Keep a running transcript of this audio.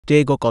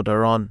Diego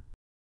Calderón.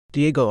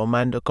 Diego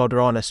Armando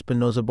Calderón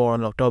Espinoza,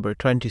 born October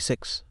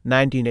 26,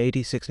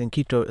 1986 in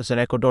Quito, is an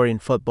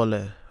Ecuadorian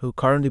footballer who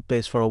currently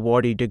plays for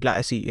Wadi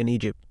Degla SC in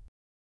Egypt.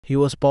 He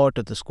was part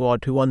of the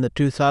squad who won the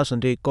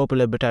 2008 Copa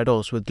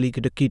Libertadores with Liga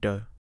de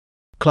Quito.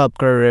 Club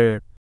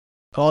career.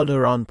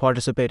 Calderón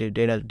participated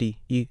in LD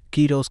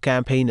Quito's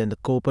campaign in the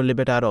Copa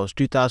Libertadores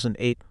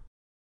 2008.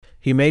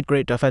 He made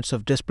great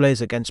offensive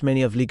displays against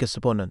many of Liga's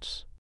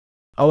opponents.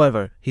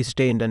 However, he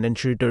sustained an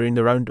injury during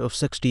the round of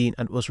 16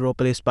 and was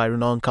replaced by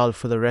Armando Calderón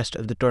for the rest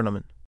of the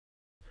tournament.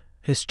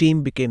 His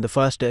team became the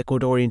first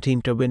Ecuadorian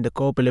team to win the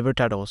Copa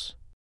Libertadores.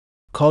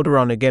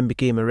 Calderón again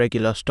became a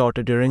regular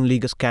starter during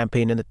Liga's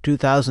campaign in the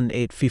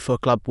 2008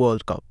 FIFA Club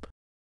World Cup.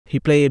 He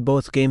played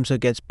both games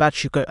against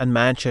Pachuca and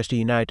Manchester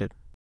United.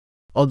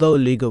 Although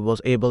Liga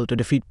was able to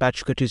defeat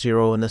Pachuca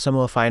 2-0 in the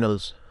summer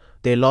finals,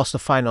 they lost the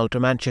final to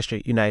Manchester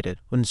United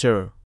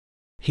 1-0.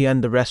 He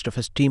and the rest of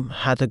his team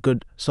had a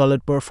good,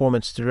 solid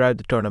performance throughout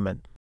the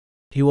tournament.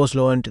 He was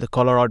loaned to the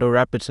Colorado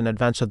Rapids in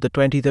advance of the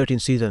 2013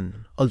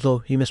 season, although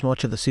he missed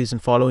much of the season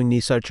following knee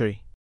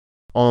surgery.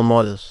 All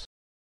models.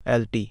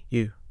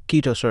 LTU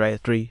Quito Soraya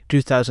 3,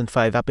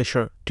 2005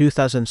 Aperture,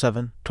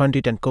 2007,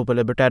 2010 Copa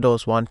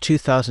Libertadores 1,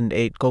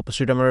 2008 Copa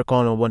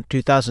Sudamericana 1,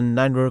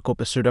 2009 World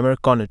Copa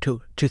Sudamericana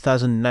 2,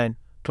 2009,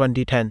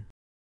 2010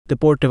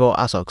 Deportivo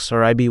Azox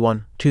Soraya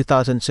B1,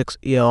 2006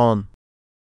 Eon.